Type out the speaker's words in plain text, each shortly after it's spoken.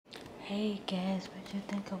Hey guys, what you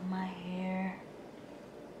think of my hair?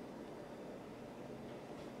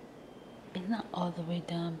 It's not all the way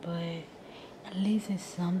done, but at least it's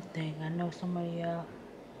something. I know some of y'all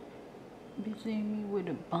be seeing me with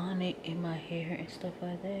a bonnet in my hair and stuff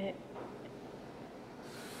like that.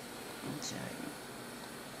 I'm sorry.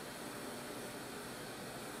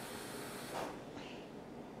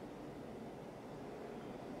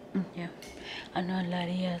 Yeah, I know a lot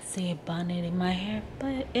of y'all see a bonnet in my hair,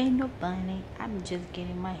 but ain't no bonnet. I'm just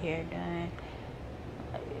getting my hair done.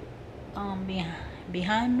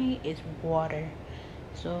 Behind me is water,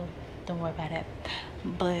 so don't worry about that.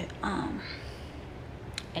 But I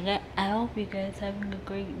hope you guys having a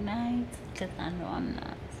great night, cause I know I'm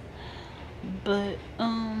not. But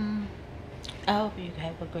I hope you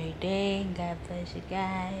have a great day. God bless you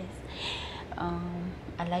guys. I'm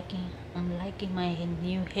liking my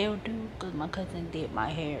new hairdo, cause my cousin did my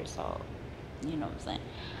hair, so you know what I'm saying.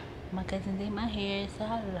 My cousin did my hair, so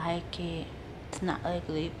I like it. It's not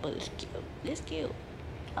ugly, but it's cute. It's cute.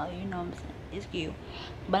 Oh, you know what I'm saying. It's cute.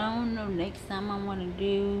 But I don't know next time I want to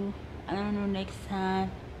do. I don't know next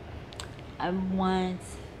time I want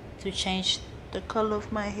to change the color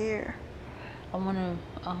of my hair. I want to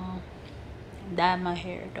dye my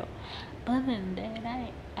hair though. But other than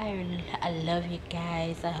that, I love you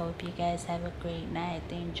guys. I hope you guys have a great night.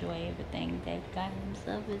 Enjoy everything that God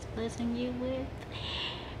Himself is blessing you with,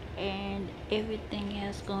 and everything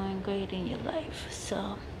else going great in your life.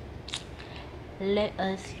 So let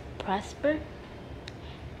us prosper,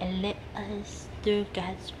 and let us do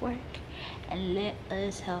God's work, and let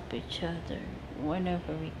us help each other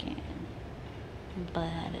whenever we can.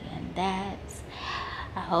 But other than that,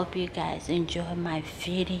 I hope you guys enjoy my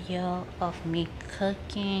video of me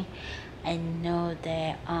cooking. I know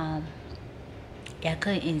that y'all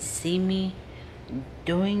couldn't see me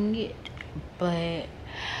doing it, but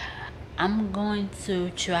I'm going to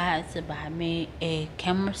try to buy me a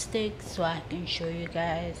camera stick so I can show you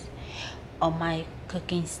guys all my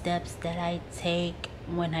cooking steps that I take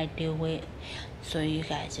when I do it. So you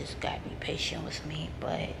guys just gotta be patient with me.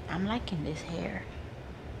 But I'm liking this hair.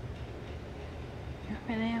 I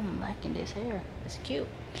really am liking this hair. It's cute.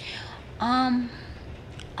 Other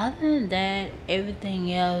than that,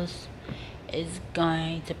 everything else is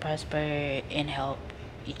going to prosper and help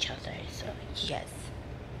each other. So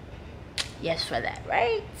yes for that,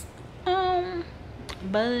 right? But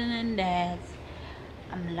other than that,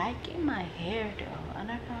 I'm liking my hair though. I'm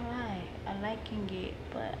not gonna lie, I'm liking it,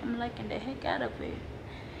 but I'm liking the heck out of it.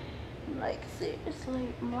 Like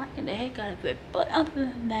seriously, I'm liking the heck out of it. But other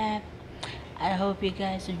than that, I hope you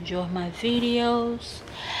guys enjoy my videos.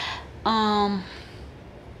 I'm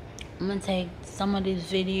gonna take some of this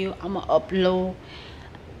video. I'm gonna upload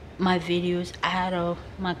my videos out of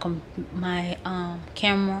my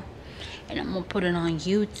camera, and I'm gonna put it on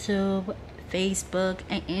YouTube, Facebook,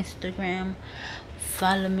 and Instagram.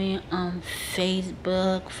 Follow me on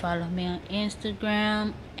Facebook, follow me on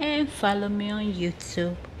Instagram, and follow me on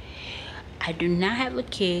YouTube. I do not have a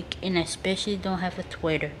Kick, and I especially don't have a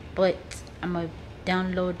Twitter, but I'm gonna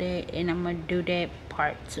download it and I'm gonna do that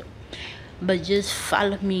part too. But just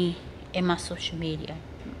follow me in my social media.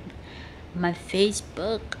 My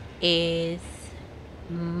Facebook is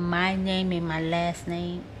my name and my last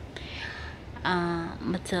name,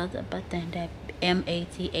 Matilda Batenda,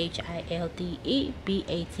 MATHILDE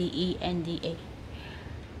BATENDA.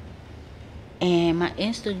 And my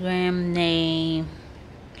Instagram name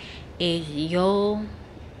is Yo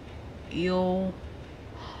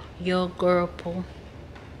Girl Pooh.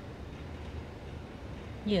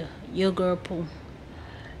 Yeah, Yo Girl Pooh.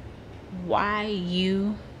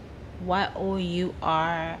 YOURGURLPOOH.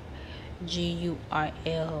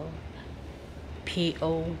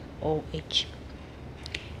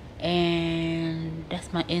 And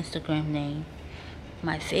that's my Instagram name.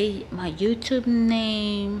 My YouTube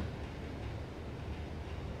name,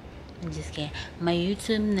 I'm just kidding. My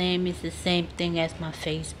YouTube name is the same thing as my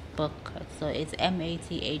Facebook, so it's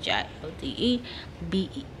MATHILDE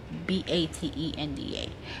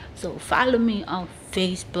So follow me on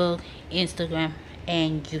Facebook, Instagram,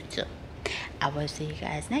 and YouTube. I will see you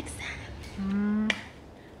guys next time.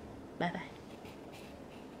 Bye bye.